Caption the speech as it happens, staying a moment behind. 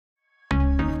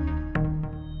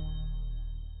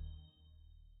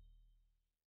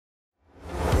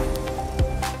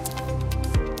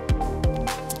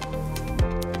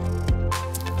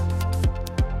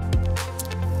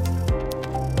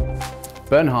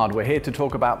Bernhard, we're here to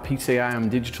talk about PCIM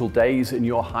Digital Days and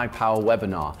your high power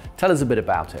webinar. Tell us a bit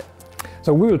about it.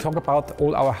 So we will talk about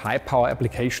all our high power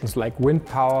applications like wind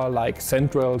power, like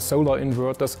central solar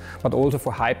inverters, but also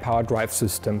for high power drive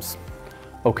systems.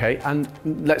 Okay, and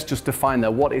let's just define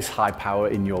that. What is high power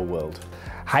in your world?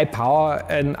 High power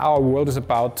in our world is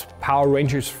about power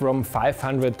ranges from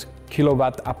 500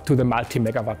 kilowatt up to the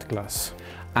multi-megawatt class.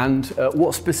 And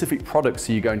what specific products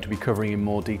are you going to be covering in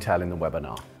more detail in the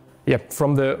webinar? Yeah,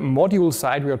 from the module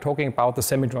side, we are talking about the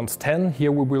SEMITRANS 10.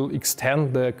 Here we will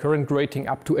extend the current rating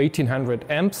up to 1800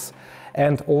 amps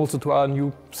and also to our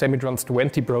new SEMITRANS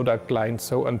 20 product line.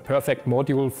 So a perfect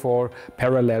module for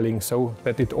paralleling so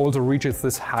that it also reaches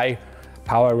this high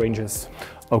power ranges.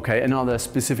 Okay, and are there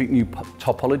specific new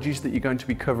topologies that you're going to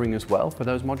be covering as well for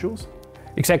those modules?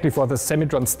 Exactly, for the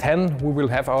SEMITRANS 10 we will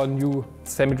have our new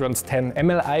SEMITRANS 10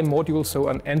 MLI module, so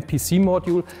an NPC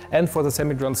module, and for the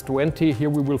SEMITRANS 20 here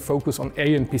we will focus on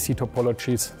ANPC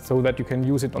topologies so that you can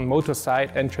use it on motor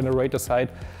side and generator side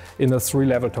in a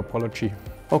 3-level topology.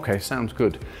 Okay, sounds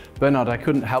good. Bernhard, I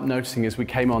couldn't help noticing as we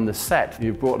came on the set,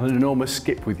 you've brought an enormous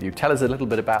SKiiP with you. Tell us a little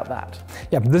bit about that.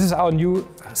 Yeah, this is our new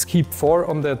SKiiP 4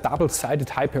 on the double-sided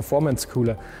high-performance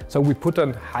cooler. So we put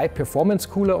a high-performance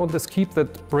cooler on the SKiiP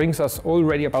that brings us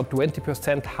already about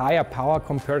 20% higher power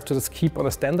compared to the SKiiP on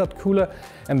a standard cooler.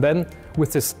 And then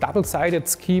with this double-sided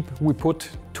SKiiP, we put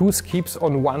 2 SKiiPs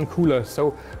on 1 cooler.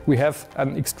 So we have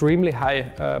an extremely high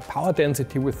power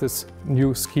density with this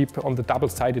new SKiiP on the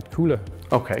double-sided cooler.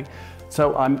 Okay,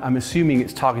 so I'm assuming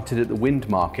it's targeted at the wind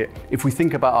market. If we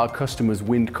think about our customers'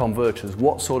 wind converters,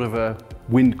 what sort of a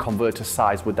wind converter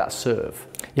size would that serve?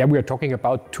 Yeah, we are talking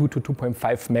about 2 to 2.5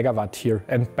 megawatt here.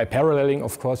 And by paralleling,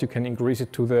 of course, you can increase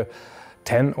it to the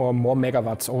 10 or more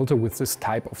megawatts also with this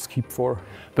type of SKiiP 4.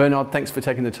 Bernhard, thanks for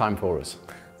taking the time for us.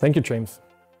 Thank you, James.